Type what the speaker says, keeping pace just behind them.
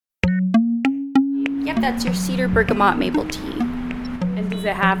Yep, that's your cedar bergamot maple tea. And does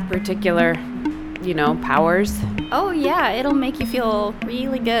it have particular, powers? Oh yeah, it'll make you feel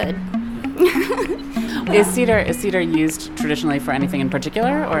really good. Is cedar used traditionally for anything in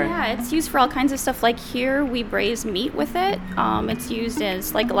particular, or? Yeah, it's used for all kinds of stuff. Like here, we braise meat with it. It's used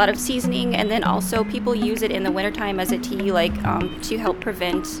as like a lot of seasoning, and then also people use it in the wintertime as a tea, like to help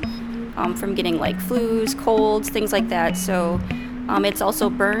prevent from getting like flus, colds, things like that. So it's also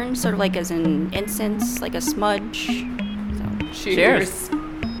burned, sort of like as an incense, like a smudge. So. Cheers.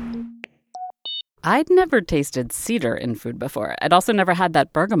 I'd never tasted cedar in food before. I'd also never had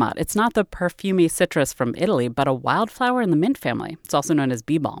that bergamot. It's not the perfumey citrus from Italy, but a wildflower in the mint family. It's also known as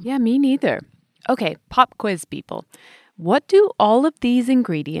bee balm. Yeah, me neither. Okay, pop quiz, people. What do all of these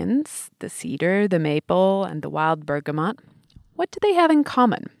ingredients, the cedar, the maple, and the wild bergamot, what do they have in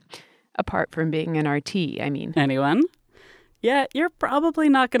common? Apart from being in our tea, I mean. Anyone? Yeah, you're probably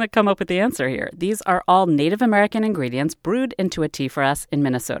not going to come up with the answer here. These are all Native American ingredients brewed into a tea for us in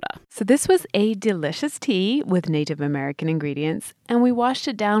Minnesota. So this was a delicious tea with Native American ingredients, and we washed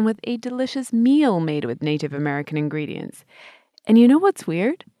it down with a delicious meal made with Native American ingredients. And you know what's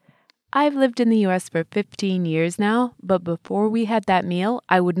weird? I've lived in the U.S. for 15 years now, but before we had that meal,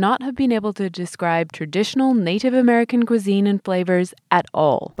 I would not have been able to describe traditional Native American cuisine and flavors at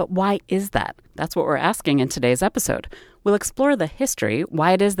all. But why is that? That's what we're asking in today's episode. We'll explore the history,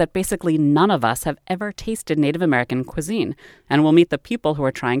 why it is that basically none of us have ever tasted Native American cuisine, and we'll meet the people who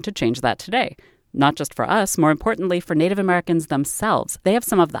are trying to change that today. Not just for us, more importantly, for Native Americans themselves. They have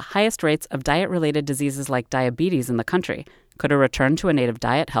some of the highest rates of diet-related diseases like diabetes in the country. Could a return to a native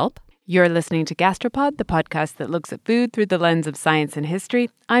diet help? You're listening to Gastropod, the podcast that looks at food through the lens of science and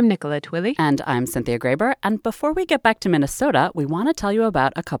history. I'm Nicola Twilley. And I'm Cynthia Graber. And before we get back to Minnesota, we want to tell you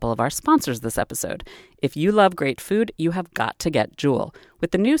about a couple of our sponsors this episode. If you love great food, you have got to get Joule.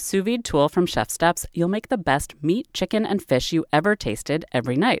 With the new sous vide tool from Chef Steps, you'll make the best meat, chicken, and fish you ever tasted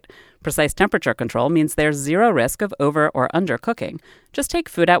every night. Precise temperature control means there's zero risk of over or under cooking. Just take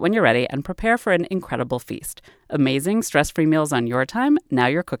food out when you're ready and prepare for an incredible feast. Amazing, stress-free meals on your time. Now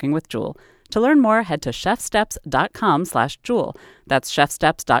you're cooking with Joule. To learn more, head to chefsteps.com/Joule. That's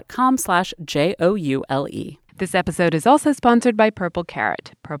chefsteps.com/JOULE. This episode is also sponsored by Purple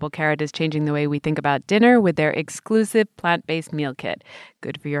Carrot. Purple Carrot is changing the way we think about dinner with their exclusive plant-based meal kit.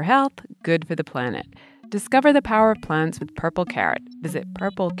 Good for your health, good for the planet. Discover the power of plants with Purple Carrot. Visit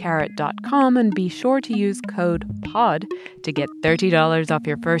purplecarrot.com and be sure to use code POD to get $30 off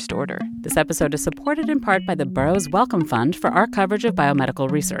your first order. This episode is supported in part by the Burroughs Wellcome Fund for our coverage of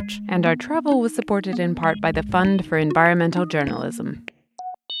biomedical research. And our travel was supported in part by the Fund for Environmental Journalism.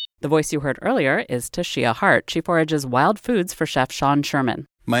 The voice you heard earlier is Tashia Hart. She forages wild foods for Chef Sean Sherman.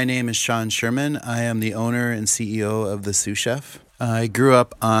 My name is Sean Sherman. I am the owner and CEO of The Sous Chef. I grew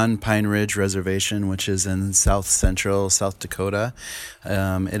up on Pine Ridge Reservation, which is in south central South Dakota.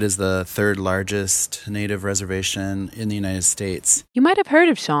 It is the third largest native reservation in the United States. You might have heard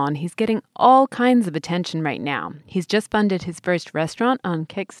of Sean. He's getting all kinds of attention right now. He's just funded his first restaurant on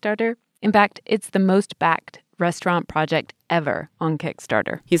Kickstarter. In fact, it's the most backed restaurant project ever on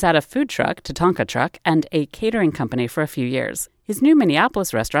Kickstarter. He's had a food truck, Tatanka Truck, and a catering company for a few years. His new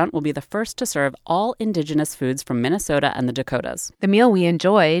Minneapolis restaurant will be the first to serve all indigenous foods from Minnesota and the Dakotas. The meal we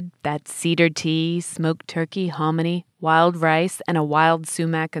enjoyed, that cedar tea, smoked turkey, hominy, wild rice, and a wild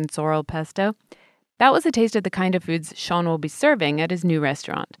sumac and sorrel pesto, that was a taste of the kind of foods Sean will be serving at his new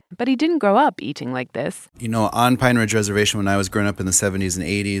restaurant. But he didn't grow up eating like this. You know, on Pine Ridge Reservation, when I was growing up in the 70s and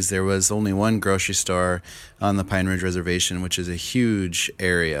 80s, there was only one grocery store on the Pine Ridge Reservation, which is a huge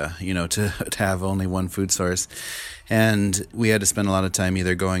area, to have only one food source. And we had to spend a lot of time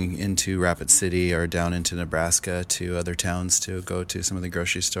either going into Rapid City or down into Nebraska to other towns to go to some of the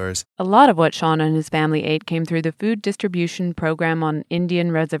grocery stores. A lot of what Sean and his family ate came through the food distribution program on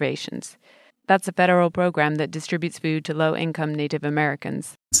Indian reservations. That's a federal program that distributes food to low-income Native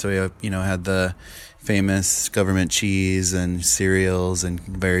Americans. So we, had the famous government cheese and cereals and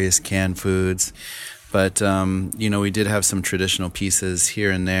various canned foods. But, we did have some traditional pieces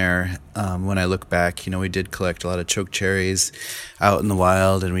here and there. When I look back, we did collect a lot of choke cherries out in the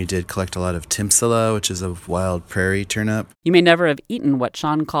wild, and we did collect a lot of timsala, which is a wild prairie turnip. You may never have eaten what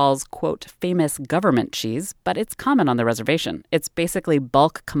Sean calls, quote, famous government cheese, but it's common on the reservation. It's basically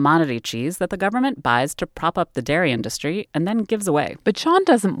bulk commodity cheese that the government buys to prop up the dairy industry and then gives away. But Sean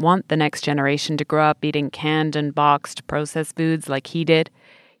doesn't want the next generation to grow up eating canned and boxed processed foods like he did.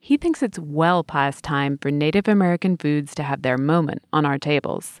 He thinks it's well past time for Native American foods to have their moment on our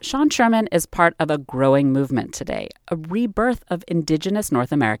tables. Sean Sherman is part of a growing movement today, a rebirth of indigenous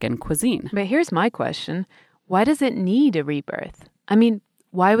North American cuisine. But here's my question. Why does it need a rebirth? I mean,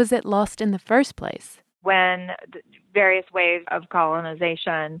 Why was it lost in the first place? When various waves of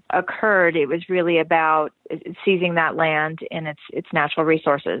colonization occurred, it was really about seizing that land and its natural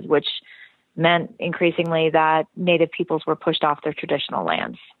resources, which meant increasingly that Native peoples were pushed off their traditional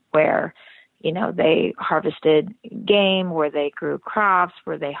lands where, they harvested game, where they grew crops,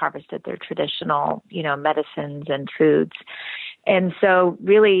 where they harvested their traditional, medicines and foods. And so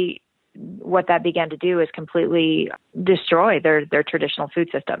really what that began to do is completely destroy their traditional food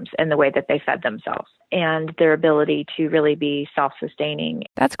systems and the way that they fed themselves and their ability to really be self-sustaining.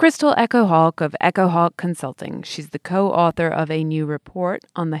 That's Crystal Echohawk of Echohawk Consulting. She's the co-author of a new report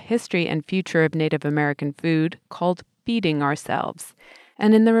on the history and future of Native American food called Feeding Ourselves.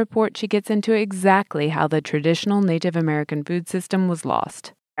 And in the report, she gets into exactly how the traditional Native American food system was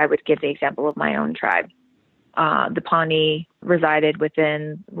lost. I would give the example of my own tribe. The Pawnee resided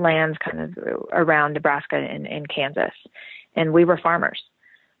within lands kind of around Nebraska and Kansas, and we were farmers.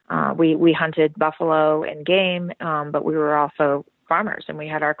 We hunted buffalo and game, but we were also farmers, and we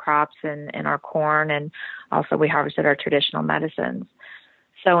had our crops and our corn, and also we harvested our traditional medicines.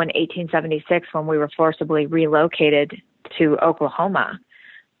 So in 1876, when we were forcibly relocated to Oklahoma,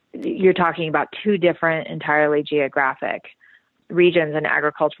 you're talking about two different entirely geographic regions and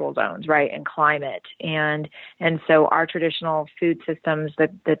agricultural zones, right, and climate. And so our traditional food systems,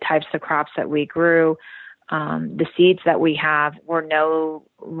 the types of crops that we grew, the seeds that we have were no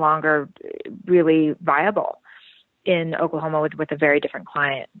longer really viable in Oklahoma with a very different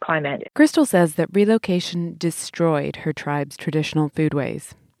climate. Crystal says that relocation destroyed her tribe's traditional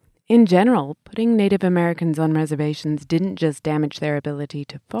foodways. In general, putting Native Americans on reservations didn't just damage their ability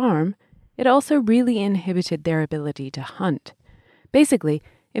to farm, it also really inhibited their ability to hunt. Basically,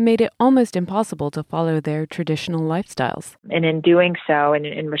 it made it almost impossible to follow their traditional lifestyles. And in doing so, and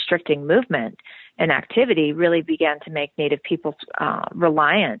in restricting movement and activity, really began to make Native peoples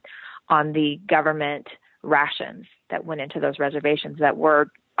reliant on the government rations that went into those reservations that were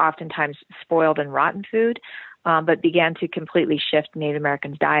oftentimes spoiled and rotten food, but began to completely shift Native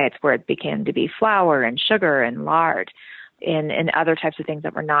Americans' diets, where it began to be flour and sugar and lard and other types of things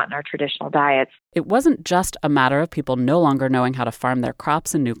that were not in our traditional diets. It wasn't just a matter of people no longer knowing how to farm their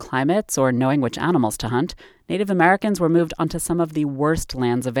crops in new climates or knowing which animals to hunt. Native Americans were moved onto some of the worst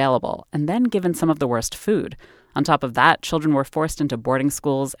lands available and then given some of the worst food. On top of that, children were forced into boarding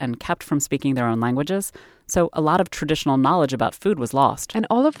schools and kept from speaking their own languages, so a lot of traditional knowledge about food was lost. And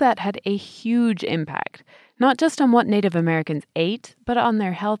all of that had a huge impact, not just on what Native Americans ate, but on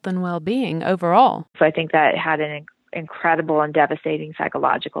their health and well-being overall. So I think that had an incredible and devastating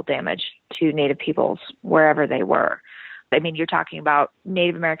psychological damage to Native peoples wherever they were. I mean, you're talking about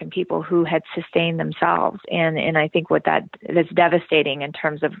Native American people who had sustained themselves. And I think that's devastating in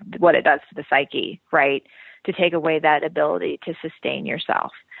terms of what it does to the psyche, right? To take away that ability to sustain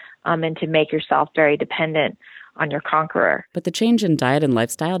yourself and to make yourself very dependent on your conqueror. But the change in diet and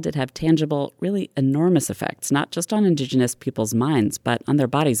lifestyle did have tangible, really enormous effects, not just on Indigenous people's minds, but on their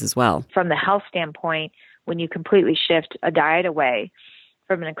bodies as well. From the health standpoint, when you completely shift a diet away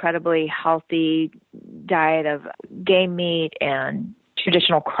from an incredibly healthy diet of game meat and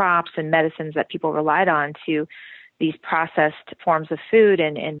traditional crops and medicines that people relied on to these processed forms of food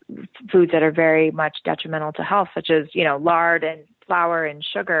and foods that are very much detrimental to health, such as, lard and flour and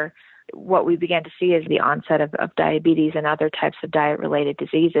sugar, what we began to see is the onset of diabetes and other types of diet-related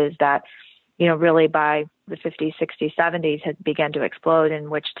diseases that, really by the 50s, 60s, 70s had begun to explode, in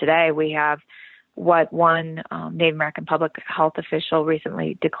which today we have what one Native American public health official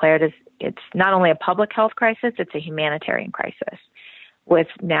recently declared as it's not only a public health crisis, it's a humanitarian crisis, with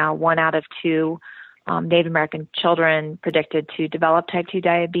now 1 out of 2 Native American children predicted to develop type 2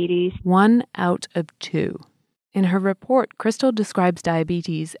 diabetes. 1 out of 2. In her report, Crystal describes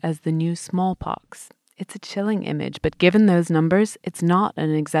diabetes as the new smallpox. It's a chilling image, but given those numbers, it's not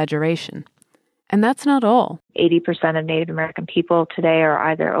an exaggeration. And that's not all. 80% of Native American people today are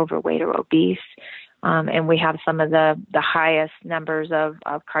either overweight or obese. And we have some of the highest numbers of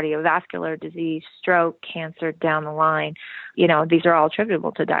cardiovascular disease, stroke, cancer down the line. These are all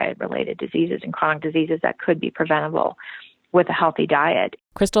attributable to diet-related diseases and chronic diseases that could be preventable with a healthy diet.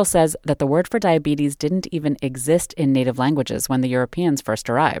 Crystal says that the word for diabetes didn't even exist in Native languages when the Europeans first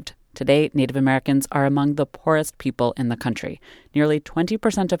arrived. Today, Native Americans are among the poorest people in the country. Nearly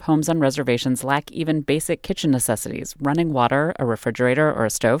 20% of homes on reservations lack even basic kitchen necessities, running water, a refrigerator, or a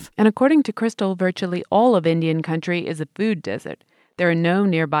stove. And according to Crystal, virtually all of Indian country is a food desert. There are no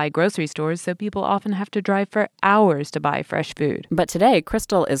nearby grocery stores, so people often have to drive for hours to buy fresh food. But today,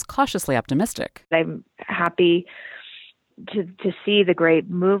 Crystal is cautiously optimistic. I'm happy to see the great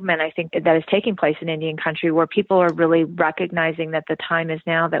movement, I think, that is taking place in Indian country, where people are really recognizing that the time is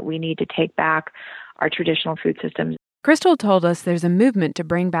now that we need to take back our traditional food systems. Crystal told us there's a movement to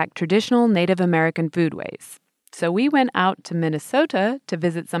bring back traditional Native American foodways. So we went out to Minnesota to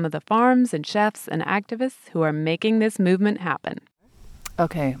visit some of the farms and chefs and activists who are making this movement happen.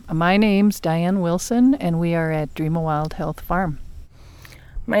 Okay, my name's Diane Wilson, and we are at Dream of Wild Health Farm.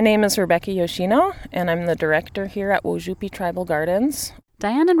 My name is Rebecca Yoshino, and I'm the director here at Wojupi Tribal Gardens.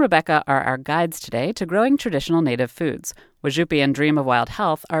 Diane and Rebecca are our guides today to growing traditional native foods. Wojupi and Dream of Wild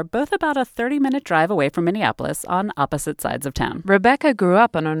Health are both about a 30-minute drive away from Minneapolis on opposite sides of town. Rebecca grew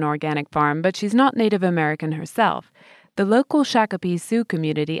up on an organic farm, but she's not Native American herself. The local Shakopee Sioux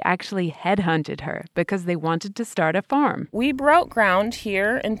community actually headhunted her because they wanted to start a farm. We broke ground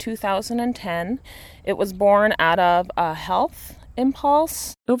here in 2010. It was born out of a health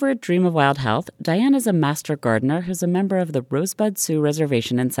impulse. Over at Dream of Wild Health, Diane is a master gardener who's a member of the Rosebud Sioux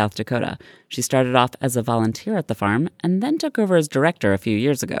Reservation in South Dakota. She started off as a volunteer at the farm and then took over as director a few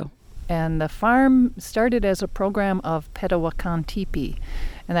years ago. And the farm started as a program of Petawakan Tipi,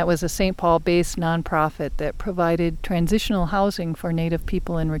 and that was a St. Paul-based nonprofit that provided transitional housing for Native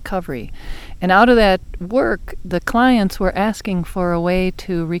people in recovery. And out of that work, the clients were asking for a way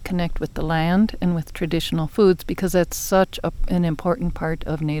to reconnect with the land and with traditional foods because that's such an important part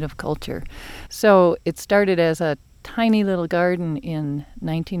of Native culture. So it started as a tiny little garden in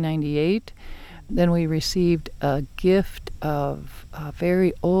 1998. Then we received a gift of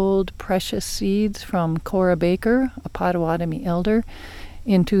very old, precious seeds from Cora Baker, a Potawatomi elder,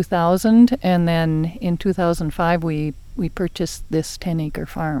 in 2000. And then in 2005, we purchased this 10-acre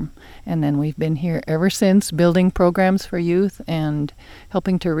farm. And then we've been here ever since, building programs for youth and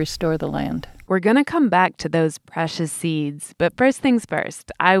helping to restore the land. We're going to come back to those precious seeds. But first things first,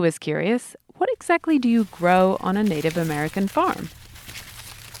 I was curious, what exactly do you grow on a Native American farm?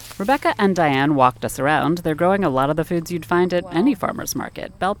 Rebecca and Diane walked us around. They're growing a lot of the foods you'd find at any farmer's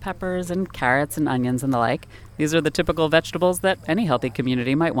market. Bell peppers and carrots and onions and the like. These are the typical vegetables that any healthy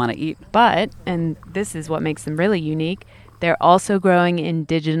community might want to eat. But, and this is what makes them really unique, they're also growing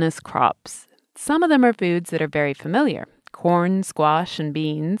indigenous crops. Some of them are foods that are very familiar. Corn, squash, and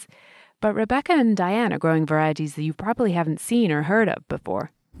beans. But Rebecca and Diane are growing varieties that you probably haven't seen or heard of before.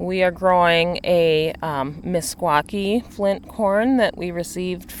 We are growing a Meskwaki flint corn that we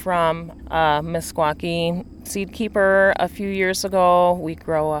received from a Meskwaki seed keeper a few years ago. We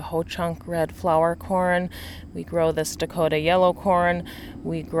grow a Ho-Chunk red flour corn. We grow this Dakota yellow corn.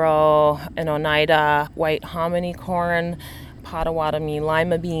 We grow an Oneida white hominy corn, Potawatomi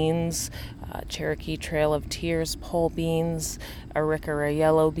lima beans, Cherokee Trail of Tears pole beans, Arikara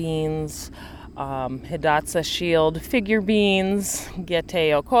yellow beans, Hidatsa Shield figure beans,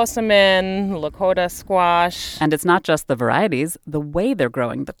 Gete Okosamin, Lakota squash. And it's not just the varieties. The way they're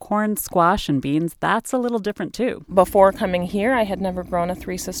growing, the corn, squash, and beans, that's a little different too. Before coming here, I had never grown a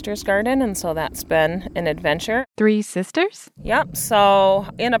Three Sisters garden, and so that's been an adventure. Three sisters? Yep. So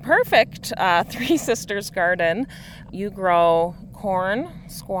in a perfect Three Sisters garden, you grow corn,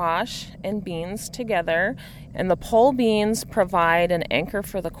 squash, and beans together. And the pole beans provide an anchor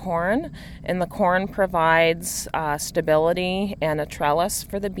for the corn, and the corn provides stability and a trellis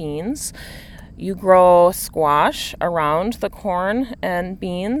for the beans. You grow squash around the corn and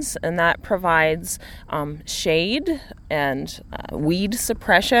beans, and that provides shade and weed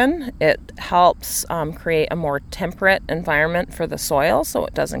suppression. It helps create a more temperate environment for the soil so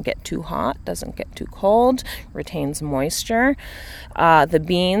it doesn't get too hot, doesn't get too cold, retains moisture. The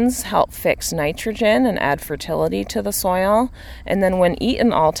beans help fix nitrogen and add fertility to the soil. And then when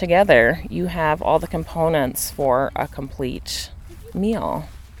eaten all together, you have all the components for a complete meal.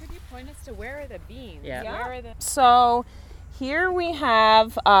 Where are the beans? Yeah. Where are the... So here we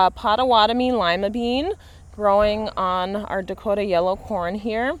have a Potawatomi lima bean growing on our Dakota yellow corn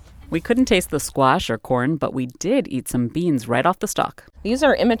here. We couldn't taste the squash or corn, but we did eat some beans right off the stalk. These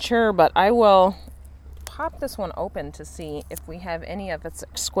are immature, but I will pop this one open to see if we have any of its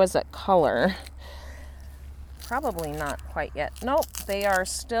exquisite color. Probably not quite yet. Nope, they are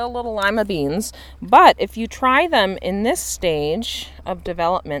still little lima beans. But if you try them in this stage of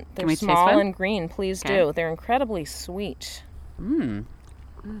development, they're small and green. Please do. They're incredibly sweet. Mm.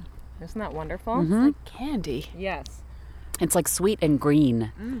 Isn't that wonderful? Mm-hmm. It's like candy. Yes. It's like sweet and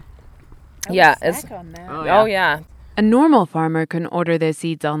green. Mm. Yeah. Snack on that. Oh, yeah. A normal farmer can order their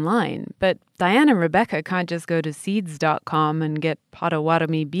seeds online, but Diane and Rebecca can't just go to seeds.com and get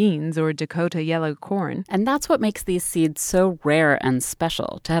Potawatomi beans or Dakota yellow corn. And that's what makes these seeds so rare and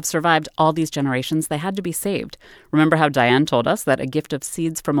special. To have survived all these generations, they had to be saved. Remember how Diane told us that a gift of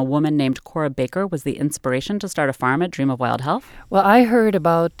seeds from a woman named Cora Baker was the inspiration to start a farm at Dream of Wild Health? Well, I heard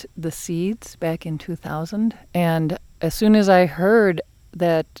about the seeds back in 2000, and as soon as I heard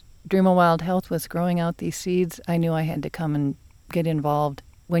that Dream of Wild Health was growing out these seeds, I knew I had to come and get involved.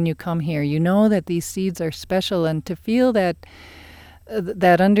 When you come here, you know that these seeds are special, and to feel that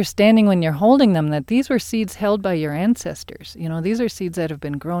understanding when you're holding them, that these were seeds held by your ancestors. You know, these are seeds that have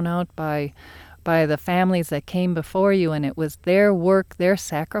been grown out by the families that came before you, and it was their work, their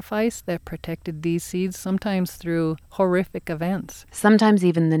sacrifice that protected these seeds, sometimes through horrific events. Sometimes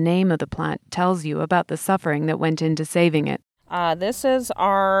even the name of the plant tells you about the suffering that went into saving it. This is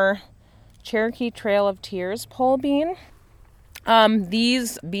our Cherokee Trail of Tears pole bean.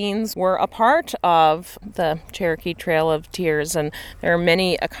 These beans were a part of the Cherokee Trail of Tears, and there are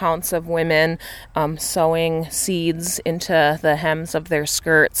many accounts of women sewing seeds into the hems of their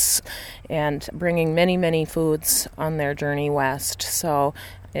skirts and bringing many, many foods on their journey west. So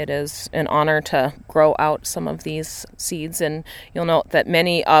it is an honor to grow out some of these seeds, and you'll note that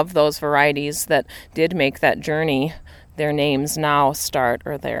many of those varieties that did make that journey, their names now start,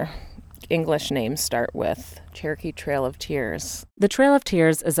 or their English names start with Cherokee Trail of Tears. The Trail of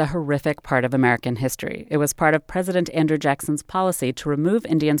Tears is a horrific part of American history. It was part of President Andrew Jackson's policy to remove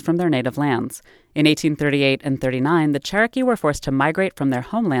Indians from their native lands. In 1838 and 39, the Cherokee were forced to migrate from their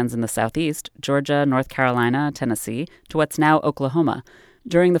homelands in the southeast, Georgia, North Carolina, Tennessee, to what's now Oklahoma.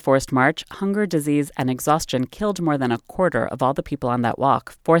 During the forced march, hunger, disease, and exhaustion killed more than a quarter of all the people on that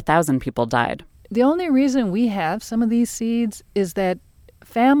walk. 4,000 people died. The only reason we have some of these seeds is that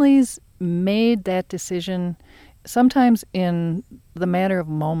families made that decision sometimes in the matter of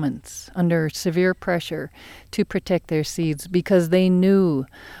moments under severe pressure to protect their seeds, because they knew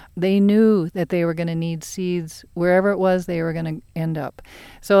that they were going to need seeds wherever it was they were going to end up.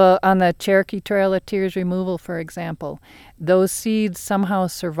 So on the Cherokee Trail of Tears removal, for example, those seeds somehow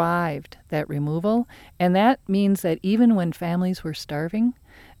survived that removal, and that means that even when families were starving,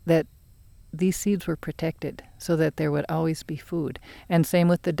 that these seeds were protected so that there would always be food. And same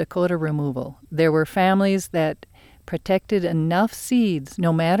with the Dakota removal. There were families that protected enough seeds,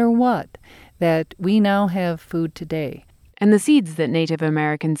 no matter what, that we now have food today. And the seeds that Native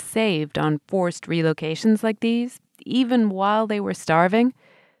Americans saved on forced relocations like these, even while they were starving,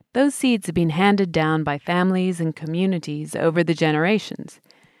 those seeds have been handed down by families and communities over the generations.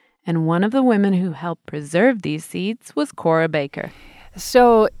 And one of the women who helped preserve these seeds was Cora Baker.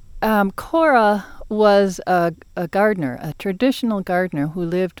 So Cora was a gardener, a traditional gardener who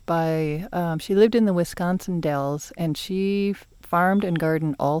lived she lived in the Wisconsin Dells, and she farmed and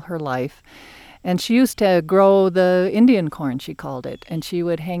gardened all her life. And she used to grow the Indian corn, she called it, and she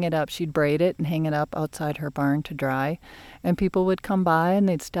would hang it up. She'd braid it and hang it up outside her barn to dry. And people would come by and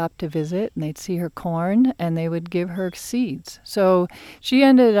they'd stop to visit and they'd see her corn and they would give her seeds. So she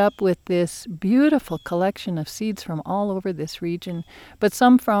ended up with this beautiful collection of seeds from all over this region, but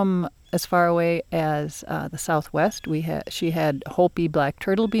some from as far away as the Southwest. She had Hopi black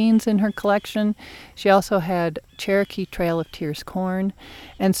turtle beans in her collection. She also had Cherokee Trail of Tears corn.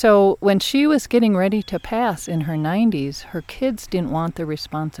 And so when she was getting ready to pass in her 90s, her kids didn't want the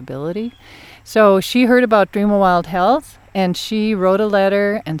responsibility. So she heard about Dream of Wild Health, and she wrote a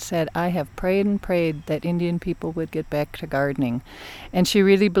letter and said, I have prayed and prayed that Indian people would get back to gardening. And she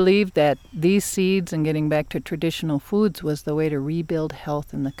really believed that these seeds and getting back to traditional foods was the way to rebuild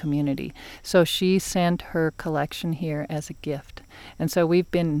health in the community. So she sent her collection here as a gift. And so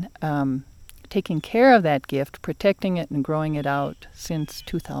we've been taking care of that gift, protecting it and growing it out since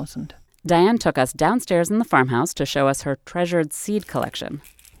 2000. Diane took us downstairs in the farmhouse to show us her treasured seed collection.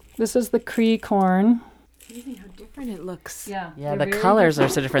 This is the Cree corn. Amazing how different it looks. Yeah, the colors are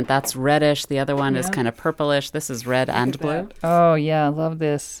so different. That's reddish. The other one is kind of purplish. This is red and blue. Oh, yeah, I love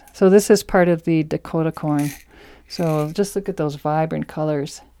this. So this is part of the Dakota corn. So just look at those vibrant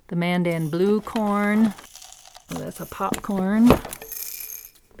colors. The Mandan blue corn. Oh, that's a popcorn.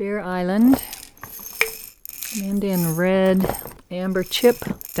 Bear Island. Mandan red. Amber chip.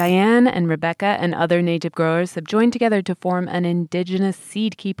 Diane and Rebecca and other native growers have joined together to form an Indigenous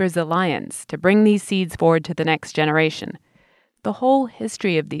Seed Keepers Alliance to bring these seeds forward to the next generation. The whole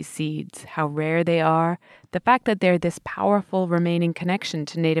history of these seeds, how rare they are, the fact that they're this powerful remaining connection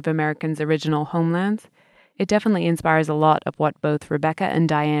to Native Americans' original homelands, it definitely inspires a lot of what both Rebecca and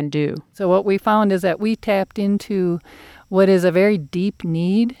Diane do. So what we found is that we tapped into what is a very deep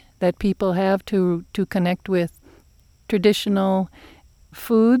need that people have to connect with traditional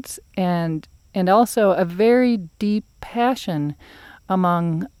foods and also a very deep passion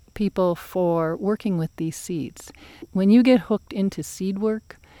among people for working with these seeds. When you get hooked into seed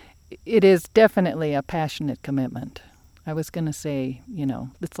work, it is definitely a passionate commitment. I was going to say,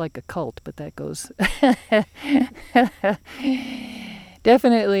 it's like a cult, but that goes...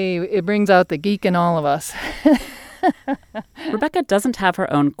 Definitely, it brings out the geek in all of us. Rebecca doesn't have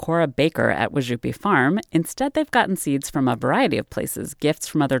her own Cora Baker at Wajupi Farm. Instead, they've gotten seeds from a variety of places, gifts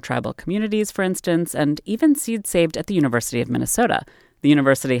from other tribal communities, for instance, and even seeds saved at the University of Minnesota. The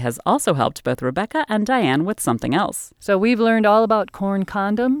university has also helped both Rebecca and Diane with something else. So we've learned all about corn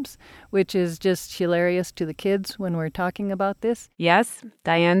condoms, which is just hilarious to the kids when we're talking about this. Yes,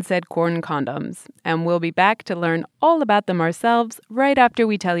 Diane said corn condoms, and we'll be back to learn all about them ourselves right after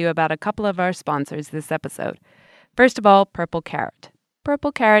we tell you about a couple of our sponsors this episode. First of all, Purple Carrot.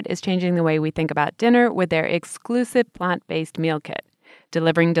 Purple Carrot is changing the way we think about dinner with their exclusive plant-based meal kit.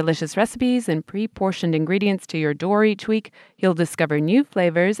 Delivering delicious recipes and pre-portioned ingredients to your door each week, you'll discover new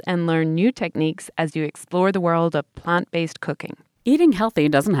flavors and learn new techniques as you explore the world of plant-based cooking. Eating healthy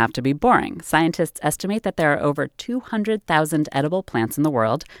doesn't have to be boring. Scientists estimate that there are over 200,000 edible plants in the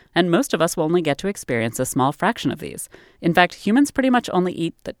world, and most of us will only get to experience a small fraction of these. In fact, humans pretty much only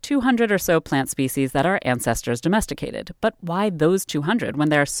eat the 200 or so plant species that our ancestors domesticated. But why those 200 when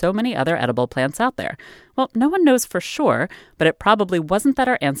there are so many other edible plants out there? Well, no one knows for sure, but it probably wasn't that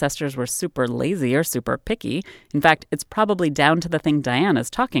our ancestors were super lazy or super picky. In fact, it's probably down to the thing Diane is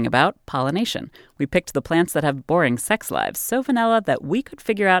talking about, pollination. We picked the plants that have boring sex lives, so vanilla that we could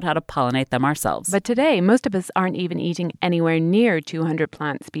figure out how to pollinate them ourselves. But today, most of us aren't even eating anywhere near 200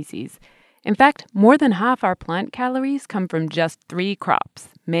 plant species. In fact, more than half our plant calories come from just 3 crops: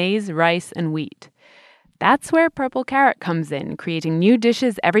 maize, rice, and wheat. That's where Purple Carrot comes in, creating new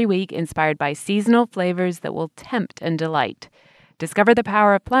dishes every week inspired by seasonal flavors that will tempt and delight. Discover the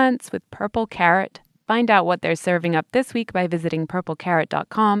power of plants with Purple Carrot. Find out what they're serving up this week by visiting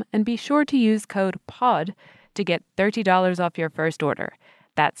purplecarrot.com, and be sure to use code POD to get $30 off your first order.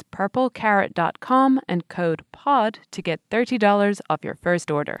 That's purplecarrot.com and code POD to get $30 off your first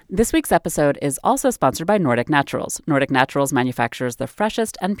order. This week's episode is also sponsored by Nordic Naturals. Nordic Naturals manufactures the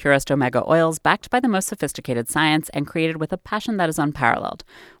freshest and purest omega oils backed by the most sophisticated science and created with a passion that is unparalleled.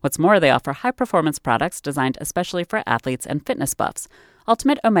 What's more, they offer high-performance products designed especially for athletes and fitness buffs.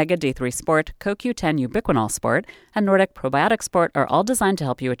 Ultimate Omega D3 Sport, CoQ10 Ubiquinol Sport, and Nordic Probiotic Sport are all designed to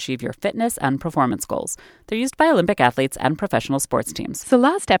help you achieve your fitness and performance goals. They're used by Olympic athletes and professional sports teams. So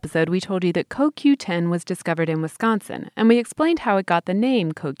last episode, we told you that CoQ10 was discovered in Wisconsin, and we explained how it got the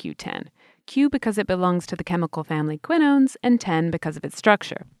name CoQ10. Q because it belongs to the chemical family quinones, and 10 because of its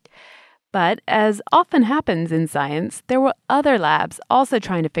structure. But as often happens in science, there were other labs also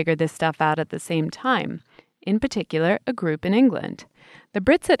trying to figure this stuff out at the same time. In particular, a group in England. The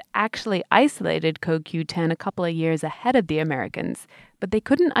Brits had actually isolated CoQ10 a couple of years ahead of the Americans, but they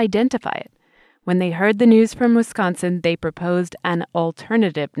couldn't identify it. When they heard the news from Wisconsin, they proposed an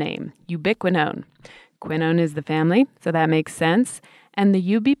alternative name, ubiquinone. Quinone is the family, so that makes sense. And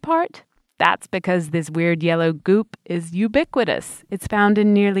the UB part? That's because this weird yellow goop is ubiquitous. It's found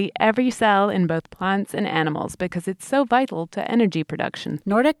in nearly every cell in both plants and animals because it's so vital to energy production.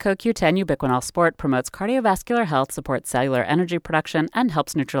 Nordic CoQ10 Ubiquinol Sport promotes cardiovascular health, supports cellular energy production, and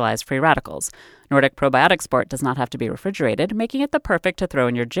helps neutralize free radicals. Nordic Probiotic Sport does not have to be refrigerated, making it the perfect to throw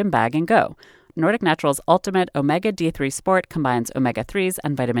in your gym bag and go. Nordic Naturals Ultimate Omega D3 Sport combines omega-3s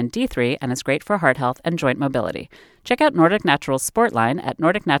and vitamin D3 and is great for heart health and joint mobility. Check out Nordic Naturals Sport line at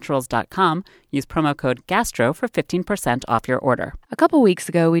nordicnaturals.com. Use promo code GASTRO for 15% off your order. A couple weeks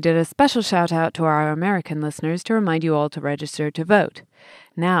ago, we did a special shout-out to our American listeners to remind you all to register to vote.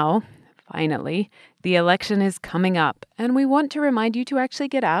 Now, finally, the election is coming up, and we want to remind you to actually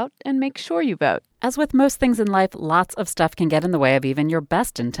get out and make sure you vote. As with most things in life, lots of stuff can get in the way of even your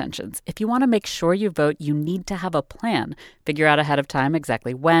best intentions. If you want to make sure you vote, you need to have a plan. Figure out ahead of time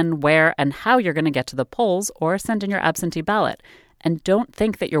exactly when, where, and how you're going to get to the polls or send in your absentee ballot. And don't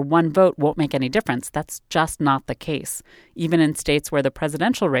think that your one vote won't make any difference. That's just not the case. Even in states where the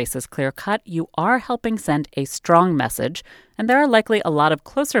presidential race is clear-cut, you are helping send a strong message, and there are likely a lot of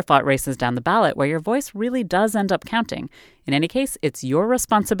closer-fought races down the ballot where your voice really does end up counting. In any case, it's your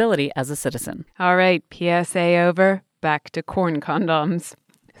responsibility as a citizen. All right, PSA over. Back to corn condoms.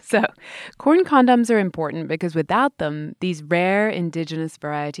 So, corn condoms are important because without them, these rare indigenous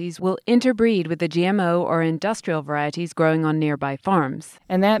varieties will interbreed with the GMO or industrial varieties growing on nearby farms.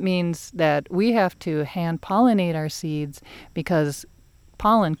 And that means that we have to hand pollinate our seeds because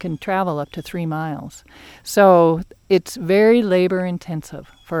pollen can travel up to 3 miles. So it's very labor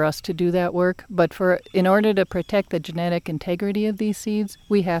intensive for us to do that work, but in order to protect the genetic integrity of these seeds,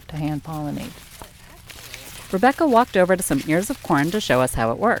 we have to hand pollinate. Rebecca walked over to some ears of corn to show us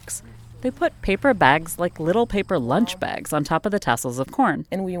how it works. They put paper bags, like little paper lunch bags, on top of the tassels of corn.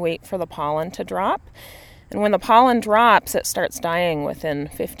 And we wait for the pollen to drop. And when the pollen drops, it starts dying within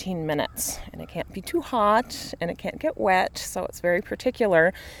 15 minutes. And it can't be too hot, and it can't get wet, so it's very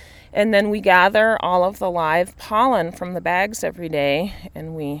particular. And then we gather all of the live pollen from the bags every day,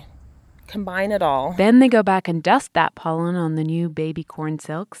 and we combine it all. Then they go back and dust that pollen on the new baby corn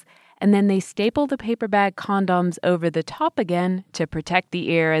silks, and then they staple the paper bag condoms over the top again to protect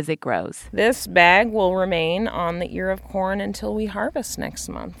the ear as it grows. This bag will remain on the ear of corn until we harvest next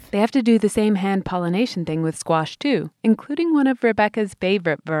month. They have to do the same hand pollination thing with squash too, including one of Rebecca's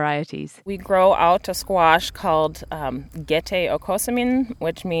favorite varieties. We grow out a squash called Gete Okosamin,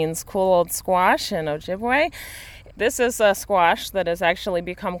 which means cool old squash in Ojibwe. This is a squash that has actually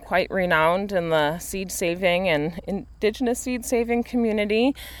become quite renowned in the seed-saving and indigenous seed-saving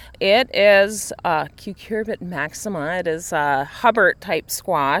community. It is a Cucurbit maxima. It is a Hubbard-type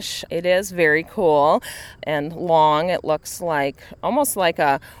squash. It is very cool and long. It looks almost like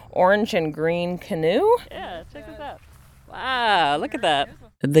a orange and green canoe. Yeah, check this out. Wow, look at that.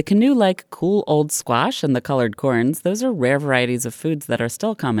 The canoe-like cool old squash and the colored corns, those are rare varieties of foods that are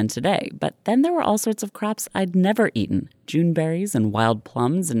still common today. But then there were all sorts of crops I'd never eaten. June berries and wild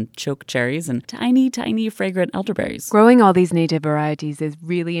plums and choke cherries and tiny, tiny fragrant elderberries. Growing all these native varieties is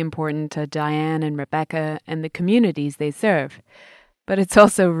really important to Diane and Rebecca and the communities they serve. But it's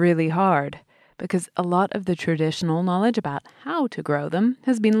also really hard because a lot of the traditional knowledge about how to grow them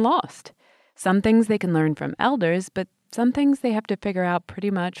has been lost. Some things they can learn from elders, but some things they have to figure out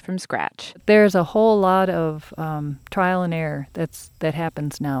pretty much from scratch. There's a whole lot of trial and error that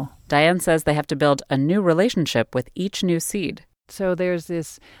happens now. Diane says they have to build a new relationship with each new seed. So there's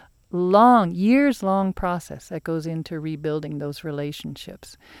this years-long process that goes into rebuilding those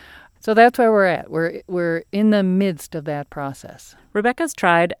relationships. So that's where we're at. We're in the midst of that process. Rebecca's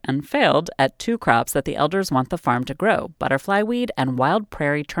tried and failed at 2 crops that the elders want the farm to grow, butterfly weed and wild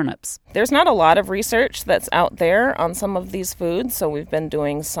prairie turnips. There's not a lot of research that's out there on some of these foods, so we've been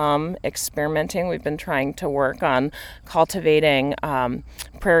doing some experimenting. We've been trying to work on cultivating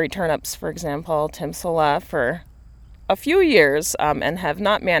prairie turnips, for example, Timsala, for a few years and have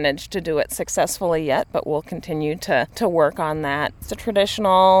not managed to do it successfully yet, but we'll continue to work on that. It's a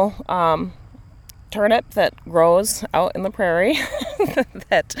traditional turnip that grows out in the prairie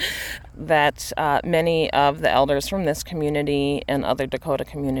that many of the elders from this community and other Dakota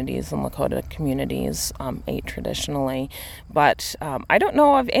communities and Lakota communities ate traditionally. But I don't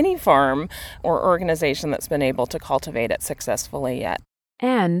know of any farm or organization that's been able to cultivate it successfully yet.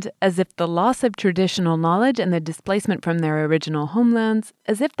 And, as if the loss of traditional knowledge and the displacement from their original homelands,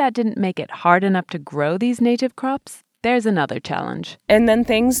 as if that didn't make it hard enough to grow these native crops, there's another challenge. And then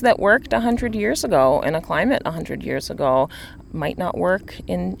things that worked 100 years ago in a climate 100 years ago might not work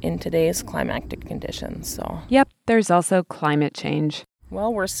in today's climatic conditions. So. Yep, there's also climate change.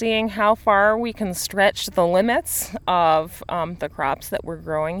 Well, we're seeing how far we can stretch the limits of the crops that we're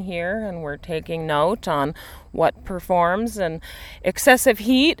growing here, and we're taking note on what performs in excessive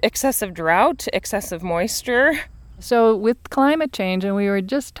heat, excessive drought, excessive moisture. So with climate change, and we were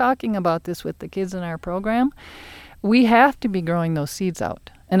just talking about this with the kids in our program, we have to be growing those seeds out.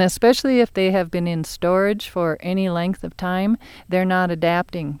 And especially if they have been in storage for any length of time, they're not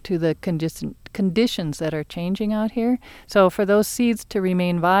adapting to the conditions that are changing out here. So for those seeds to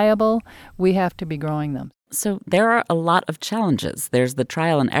remain viable, we have to be growing them. So there are a lot of challenges. There's the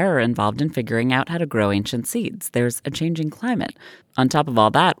trial and error involved in figuring out how to grow ancient seeds. There's a changing climate. On top of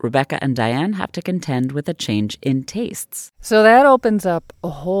all that, Rebecca and Diane have to contend with a change in tastes. So that opens up a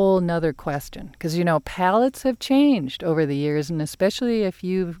whole nother question. Because, palates have changed over the years, and especially if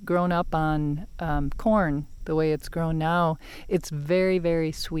you've grown up on corn, the way it's grown now, it's very,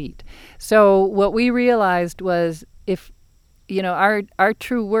 very sweet. So what we realized was if our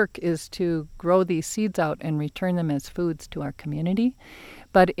true work is to grow these seeds out and return them as foods to our community.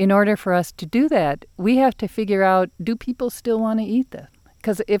 But in order for us to do that, we have to figure out, do people still want to eat them?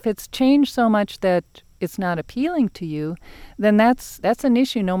 Because if it's changed so much that it's not appealing to you, then that's an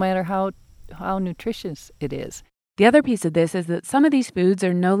issue no matter how nutritious it is. The other piece of this is that some of these foods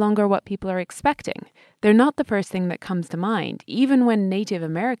are no longer what people are expecting. They're not the first thing that comes to mind, even when Native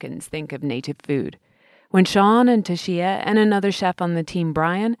Americans think of native food. When Sean and Tashia and another chef on the team,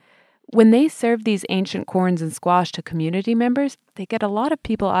 Brian, when they serve these ancient corns and squash to community members, they get a lot of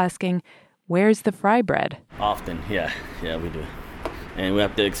people asking, where's the fry bread? Often, yeah, we do. and we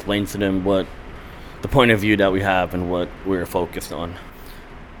have to explain to them what the point of view that we have and what we're focused on.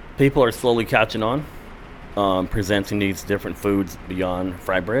 People are slowly catching on, presenting these different foods beyond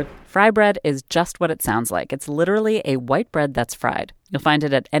fry bread. Fry bread is just what it sounds like. It's literally a white bread that's fried. You'll find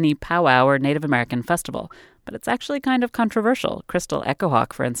it at any powwow or Native American festival. But it's actually kind of controversial. Crystal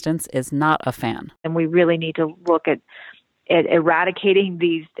Echohawk, for instance, is not a fan. And we really need to look at eradicating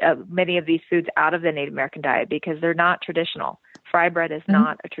these many of these foods out of the Native American diet because they're not traditional. Fry bread is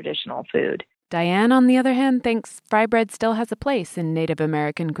not a traditional food. Diane, on the other hand, thinks fry bread still has a place in Native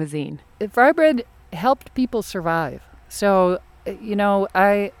American cuisine. Fry bread helped people survive. So, we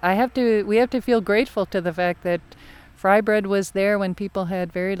have to feel grateful to the fact that fry bread was there when people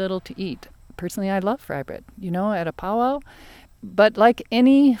had very little to eat. Personally, I love fry bread, at a powwow. But like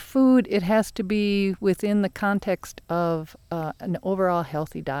any food, it has to be within the context of an overall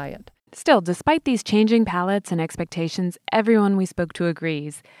healthy diet. Still, despite these changing palates and expectations, everyone we spoke to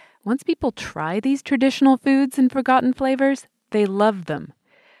agrees. Once people try these traditional foods and forgotten flavors, they love them.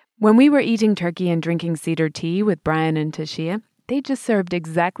 When we were eating turkey and drinking cedar tea with Brian and Tashia, they just served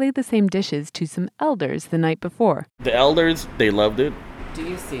exactly the same dishes to some elders the night before. The elders, they loved it. Do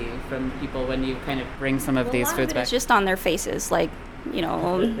you see from people when you kind of bring some of these foods back? It's just on their faces, and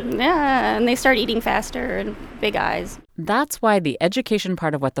they start eating faster and big eyes. That's why the education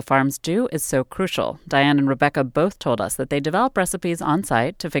part of what the farms do is so crucial. Diane and Rebecca both told us that they develop recipes on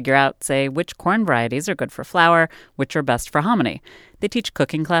site to figure out, say, which corn varieties are good for flour, which are best for hominy. They teach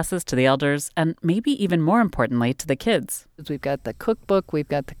cooking classes to the elders and maybe even more importantly to the kids. We've got the cookbook, we've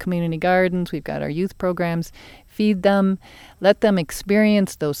got the community gardens, we've got our youth programs. Feed them, let them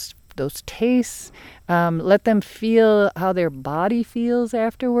experience those tastes, let them feel how their body feels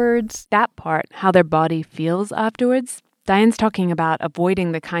afterwards. That part, how their body feels afterwards, Diane's talking about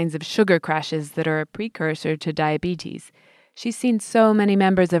avoiding the kinds of sugar crashes that are a precursor to diabetes. She's seen so many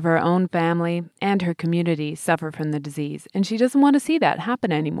members of her own family and her community suffer from the disease, and she doesn't want to see that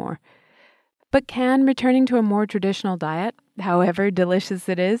happen anymore. But can returning to a more traditional diet, however delicious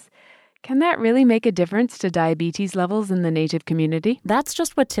it is, can that really make a difference to diabetes levels in the Native community? That's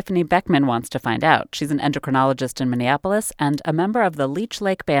just what Tiffany Beckman wants to find out. She's an endocrinologist in Minneapolis and a member of the Leech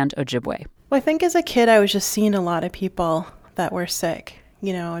Lake band Ojibwe. Well, I think as a kid, I was just seeing a lot of people that were sick,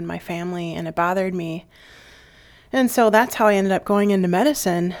 in my family, and it bothered me. And so that's how I ended up going into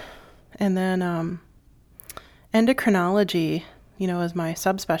medicine. And then endocrinology, is my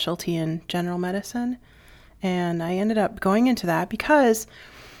subspecialty in general medicine. And I ended up going into that because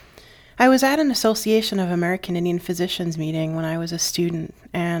I was at an Association of American Indian Physicians meeting when I was a student,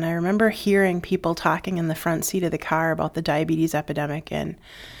 and I remember hearing people talking in the front seat of the car about the diabetes epidemic in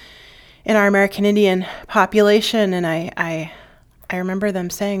our American Indian population, and I remember them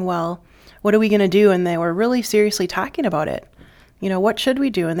saying, well, what are we going to do? And they were really seriously talking about it. What should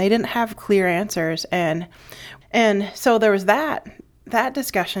we do? And they didn't have clear answers, and so there was that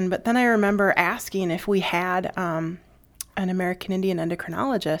discussion, but then I remember asking if we had an American Indian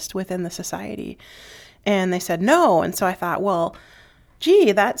endocrinologist within the society. And they said no. And so I thought, well,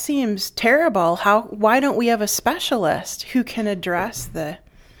 gee, that seems terrible. Why don't we have a specialist who can address the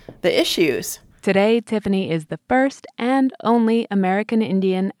issues? Today, Tiffany is the first and only American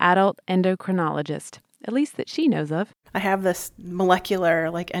Indian adult endocrinologist, at least that she knows of. I have this molecular,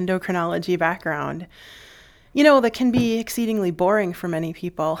 endocrinology background, that can be exceedingly boring for many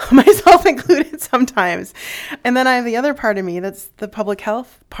people, myself included sometimes. And then I have the other part of me that's the public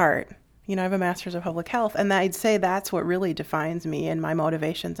health part. I have a master's of public health, and I'd say that's what really defines me and my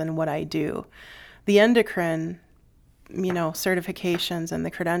motivations and what I do. The endocrine, certifications and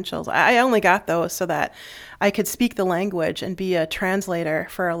the credentials, I only got those so that I could speak the language and be a translator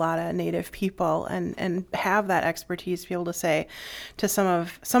for a lot of Native people and have that expertise to be able to say to some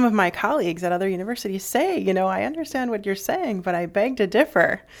of my colleagues at other universities, I understand what you're saying, but I beg to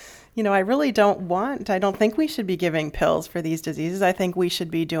differ. I really don't think we should be giving pills for these diseases. I think we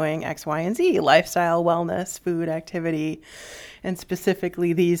should be doing X, Y, and Z, lifestyle, wellness, food, activity, and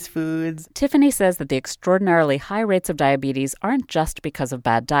specifically these foods. Tiffany says that the extraordinarily high rates of diabetes aren't just because of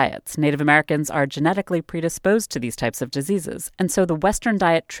bad diets. Native Americans are genetically predisposed to these types of diseases, and so the Western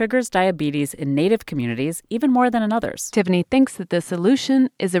diet triggers diabetes in Native communities even more than in others. Tiffany thinks that the solution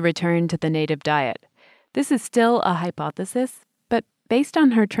is a return to the Native diet. This is still a hypothesis, but based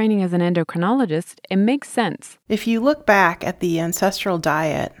on her training as an endocrinologist, it makes sense. If you look back at the ancestral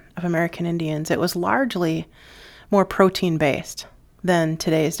diet of American Indians, it was largely more protein-based than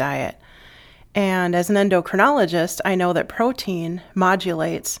today's diet. And as an endocrinologist, I know that protein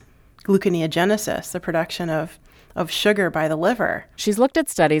modulates gluconeogenesis, the production of of sugar by the liver. She's looked at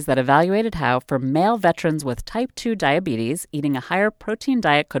studies that evaluated how, for male veterans with type 2 diabetes, eating a higher protein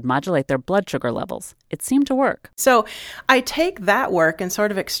diet could modulate their blood sugar levels. It seemed to work. So I take that work and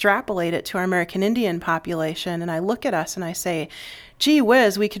sort of extrapolate it to our American Indian population, and I look at us and I say, gee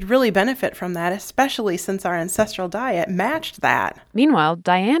whiz, we could really benefit from that, especially since our ancestral diet matched that. Meanwhile,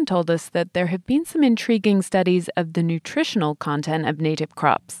 Diane told us that there have been some intriguing studies of the nutritional content of native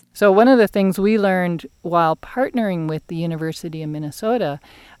crops. So one of the things we learned while partnering with the University of Minnesota,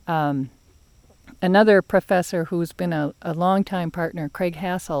 another professor who's been a longtime partner, Craig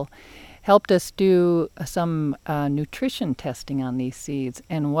Hassel, helped us do some nutrition testing on these seeds.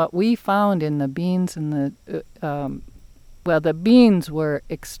 And what we found in the beans and the beans were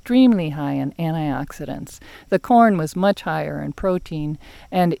extremely high in antioxidants. The corn was much higher in protein.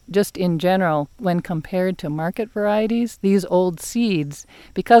 And just in general, when compared to market varieties, these old seeds,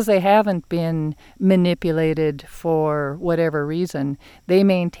 because they haven't been manipulated for whatever reason, they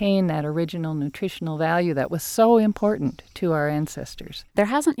maintain that original nutritional value that was so important to our ancestors. There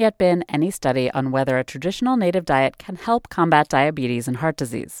hasn't yet been any study on whether a traditional native diet can help combat diabetes and heart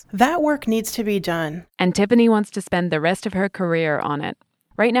disease. That work needs to be done. And Tiffany wants to spend the rest of her career on it.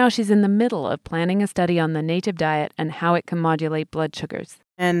 Right now, she's in the middle of planning a study on the native diet and how it can modulate blood sugars.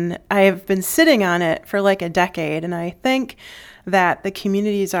 And I have been sitting on it for like a decade, and I think that the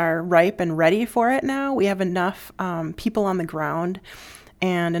communities are ripe and ready for it now. We have enough people on the ground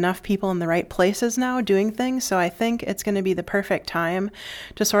and enough people in the right places now doing things. So I think it's going to be the perfect time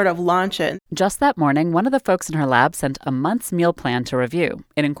to sort of launch it. Just that morning, one of the folks in her lab sent a month's meal plan to review.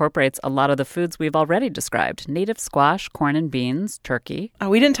 It incorporates a lot of the foods we've already described: native squash, corn and beans, turkey.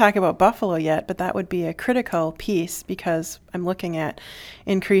 We didn't talk about buffalo yet, but that would be a critical piece because I'm looking at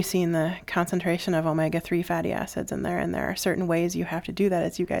increasing the concentration of omega-3 fatty acids in there, and there are certain ways you have to do that,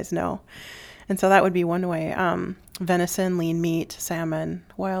 as you guys know. And so that would be one way. Venison, lean meat, salmon,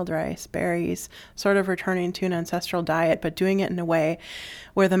 wild rice, berries, sort of returning to an ancestral diet, but doing it in a way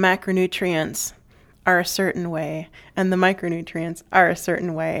where the macronutrients are a certain way and the micronutrients are a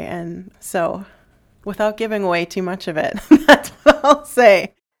certain way. And so without giving away too much of it, that's what I'll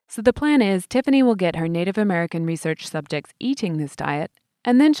say. So the plan is Tiffany will get her Native American research subjects eating this diet,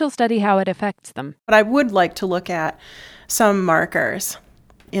 and then she'll study how it affects them. But I would like to look at some markers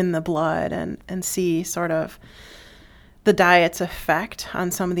in the blood and see sort of the diet's effect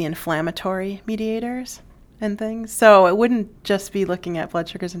on some of the inflammatory mediators and things. So it wouldn't just be looking at blood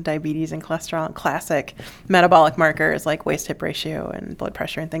sugars and diabetes and cholesterol and classic metabolic markers like waist-hip ratio and blood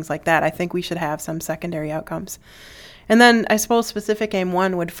pressure and things like that. I think we should have some secondary outcomes. And then I suppose specific aim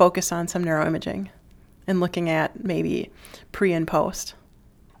 1 would focus on some neuroimaging and looking at maybe pre and post.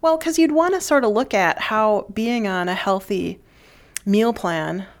 Well, because you'd want to sort of look at how being on a healthy meal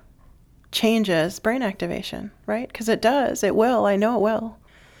plan changes brain activation, right? Because it does. It will. I know it will.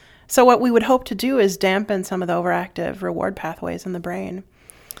 So what we would hope to do is dampen some of the overactive reward pathways in the brain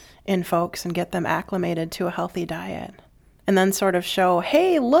in folks and get them acclimated to a healthy diet. And then sort of show,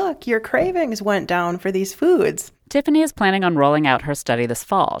 hey, look, your cravings went down for these foods. Tiffany is planning on rolling out her study this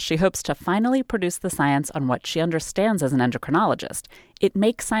fall. She hopes to finally produce the science on what she understands as an endocrinologist. It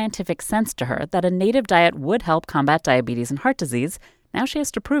makes scientific sense to her that a native diet would help combat diabetes and heart disease. Now she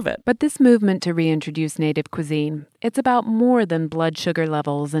has to prove it. But this movement to reintroduce native cuisine, it's about more than blood sugar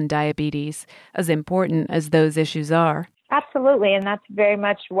levels and diabetes, as important as those issues are. Absolutely, and that's very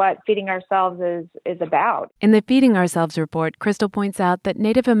much what Feeding Ourselves is about. In the Feeding Ourselves report, Crystal points out that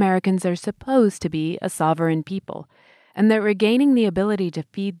Native Americans are supposed to be a sovereign people, and that regaining the ability to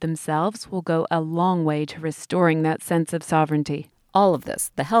feed themselves will go a long way to restoring that sense of sovereignty. All of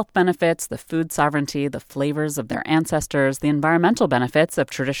this, the health benefits, the food sovereignty, the flavors of their ancestors, the environmental benefits of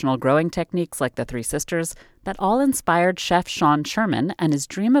traditional growing techniques like the Three Sisters, that all inspired Chef Sean Sherman and his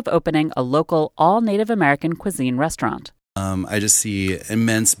dream of opening a local all-Native American cuisine restaurant. I just see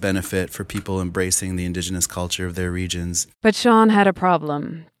immense benefit for people embracing the indigenous culture of their regions. But Sean had a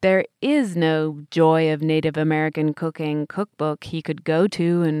problem. There is no Joy of Native American Cooking cookbook he could go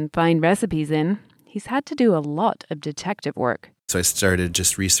to and find recipes in. He's had to do a lot of detective work. So I started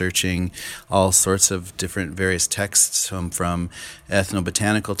just researching all sorts of different various texts, from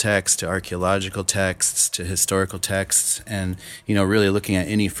ethnobotanical texts to archaeological texts to historical texts, and really looking at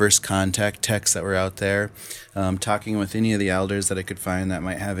any first contact texts that were out there, talking with any of the elders that I could find that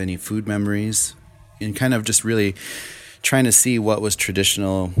might have any food memories, and kind of just really trying to see what was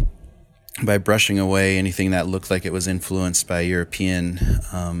traditional by brushing away anything that looked like it was influenced by European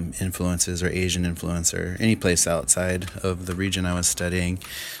influences or Asian influence or any place outside of the region I was studying.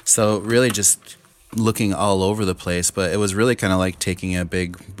 So really just looking all over the place, but it was really kind of like taking a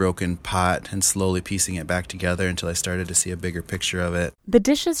big broken pot and slowly piecing it back together until I started to see a bigger picture of it. The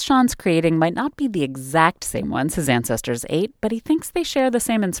dishes Sean's creating might not be the exact same ones his ancestors ate, but he thinks they share the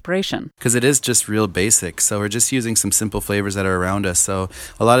same inspiration. Because it is just real basic. So we're just using some simple flavors that are around us. So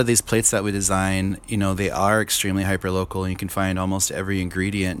a lot of these plates that we design, they are extremely hyper-local, and you can find almost every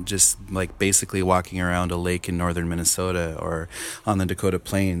ingredient just like basically walking around a lake in northern Minnesota or on the Dakota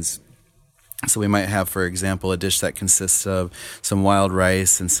Plains. So we might have, for example, a dish that consists of some wild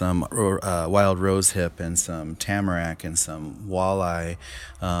rice and some wild rose hip and some tamarack and some walleye,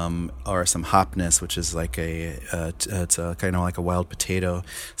 or some hopness, which is like it's kind of like a wild potato.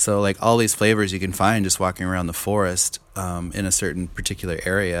 So like all these flavors you can find just walking around the forest in a certain particular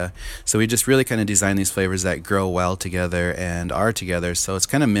area. So we just really kind of design these flavors that grow well together and are together. So it's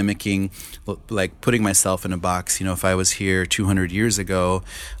kind of mimicking, like putting myself in a box. If I was here 200 years ago,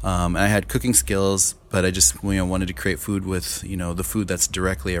 and I had cooking skills, but I just wanted to create food with the food that's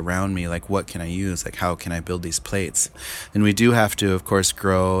directly around me. Like, what can I use? Like, how can I build these plates? And we do have to, of course,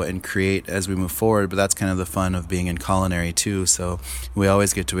 grow and create as we move forward. But that's kind of the fun of being in culinary too. So we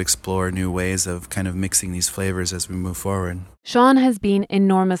always get to explore new ways of kind of mixing these flavors as we move forward. Sean has been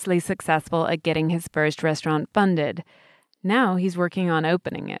enormously successful at getting his first restaurant funded. Now he's working on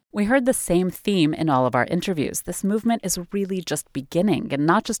opening it. We heard the same theme in all of our interviews. This movement is really just beginning, and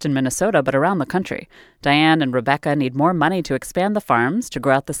not just in Minnesota, but around the country. Diane and Rebecca need more money to expand the farms, to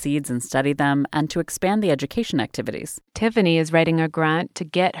grow out the seeds and study them, and to expand the education activities. Tiffany is writing a grant to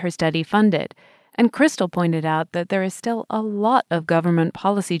get her study funded. And Crystal pointed out that there is still a lot of government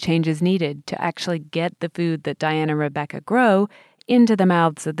policy changes needed to actually get the food that Diane and Rebecca grow into the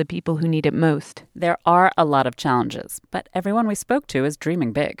mouths of the people who need it most. There are a lot of challenges, but everyone we spoke to is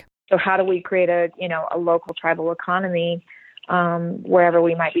dreaming big. So how do we create a local tribal economy wherever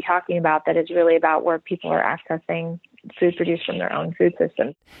we might be talking about that is really about where people are accessing food produced from their own food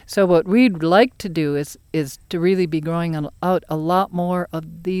system? So what we'd like to do is to really be growing out a lot more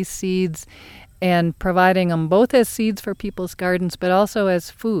of these seeds and providing them both as seeds for people's gardens, but also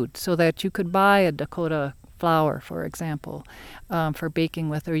as food, so that you could buy a Dakota flour, for example, for baking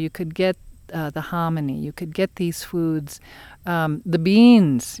with, or you could get the hominy. You could get these foods. The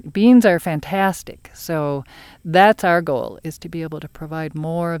beans are fantastic. So that's our goal, is to be able to provide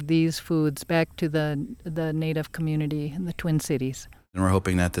more of these foods back to the Native community in the Twin Cities. And we're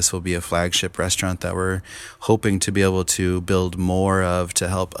hoping that this will be a flagship restaurant that we're hoping to be able to build more of to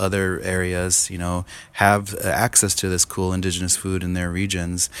help other areas, have access to this cool indigenous food in their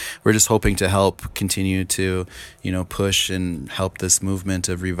regions. We're just hoping to help continue to, push and help this movement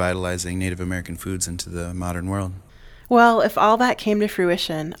of revitalizing Native American foods into the modern world. Well, if all that came to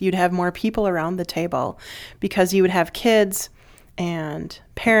fruition, you'd have more people around the table, because you would have kids and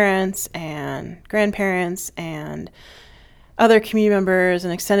parents and grandparents and other community members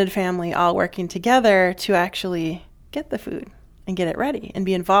and extended family all working together to actually get the food and get it ready and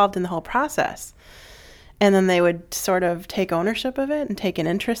be involved in the whole process. And then they would sort of take ownership of it and take an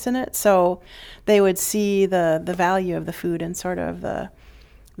interest in it. So they would see the value of the food and sort of the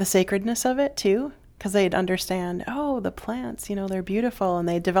sacredness of it too, because they'd understand, the plants, they're beautiful, and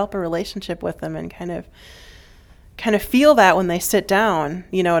they develop a relationship with them and kind of feel that when they sit down,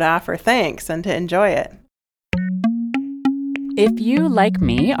 to offer thanks and to enjoy it. If you, like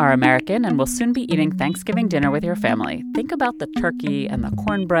me, are American and will soon be eating Thanksgiving dinner with your family, think about the turkey and the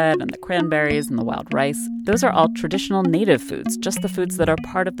cornbread and the cranberries and the wild rice. Those are all traditional Native foods, just the foods that are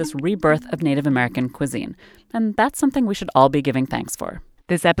part of this rebirth of Native American cuisine. And that's something we should all be giving thanks for.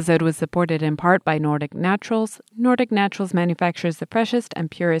 This episode was supported in part by Nordic Naturals. Nordic Naturals manufactures the freshest and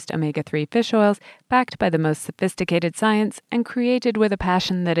purest omega-3 fish oils, backed by the most sophisticated science and created with a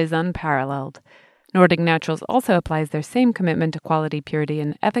passion that is unparalleled. Nordic Naturals also applies their same commitment to quality, purity,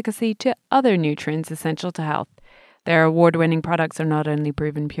 and efficacy to other nutrients essential to health. Their award-winning products are not only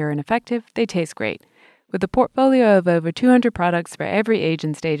proven pure and effective, they taste great. With a portfolio of over 200 products for every age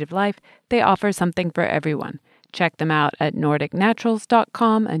and stage of life, they offer something for everyone. Check them out at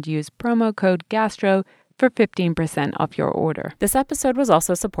nordicnaturals.com and use promo code GASTRO for 15% off your order. This episode was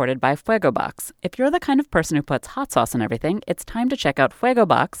also supported by Fuego Box. If you're the kind of person who puts hot sauce on everything, it's time to check out Fuego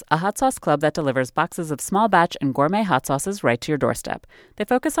Box, a hot sauce club that delivers boxes of small batch and gourmet hot sauces right to your doorstep. They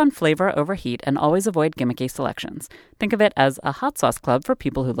focus on flavor over heat and always avoid gimmicky selections. Think of it as a hot sauce club for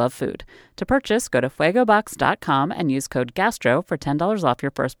people who love food. To purchase, go to fuegobox.com and use code GASTRO for $10 off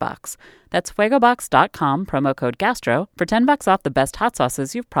your first box. That's fuegobox.com, promo code GASTRO, for $10 off the best hot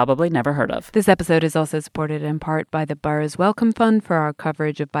sauces you've probably never heard of. This episode is also supported in part by the Borough's Wellcome Fund for our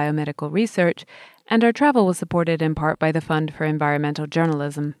coverage of biomedical research, and our travel was supported in part by the Fund for Environmental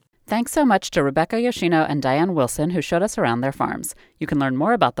Journalism. Thanks so much to Rebecca Yoshino and Diane Wilson, who showed us around their farms. You can learn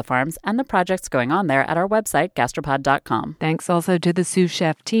more about the farms and the projects going on there at our website, gastropod.com. Thanks also to the sous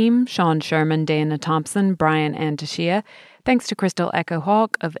chef team, Sean Sherman, Dana Thompson, Brian Antashia. Thanks to Crystal Echo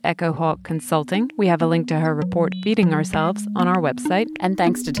Hawk of Echo Hawk Consulting. We have a link to her report, Feeding Ourselves, on our website. And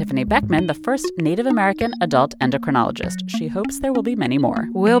thanks to Tiffany Beckman, the first Native American adult endocrinologist. She hopes there will be many more.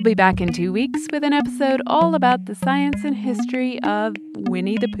 We'll be back in 2 weeks with an episode all about the science and history of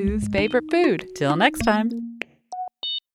Winnie the Pooh's favorite food. Till next time.